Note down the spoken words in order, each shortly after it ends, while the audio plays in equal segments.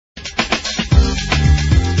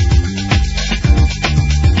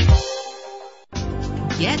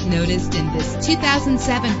noticed in this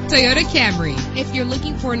 2007 Toyota Camry. If you're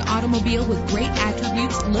looking for an automobile with great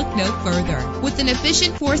attributes, look no further. With an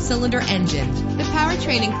efficient 4-cylinder engine, the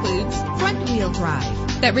powertrain includes front-wheel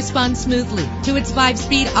drive that responds smoothly to its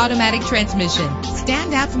 5-speed automatic transmission.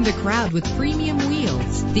 Stand out from the crowd with premium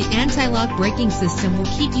wheels. The anti-lock braking system will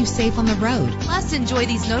keep you safe on the road. Plus, enjoy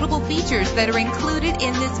these notable features that are included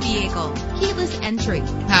in this vehicle: keyless entry,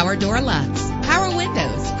 power door locks, power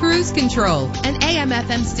windows, cruise control, an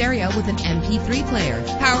AM/FM stereo with an MP3 player,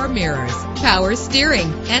 power mirrors, power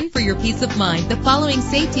steering. And for your peace of mind, the following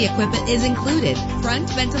safety equipment is included: front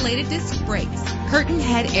ventilated disc brakes, curtain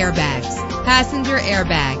head airbags, passenger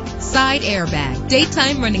airbag, side airbag,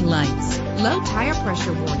 daytime running lights, low tire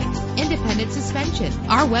pressure warning, independent suspension.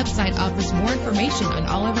 Our website offers more information on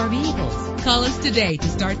all of our vehicles. Call us today to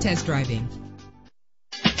start test driving.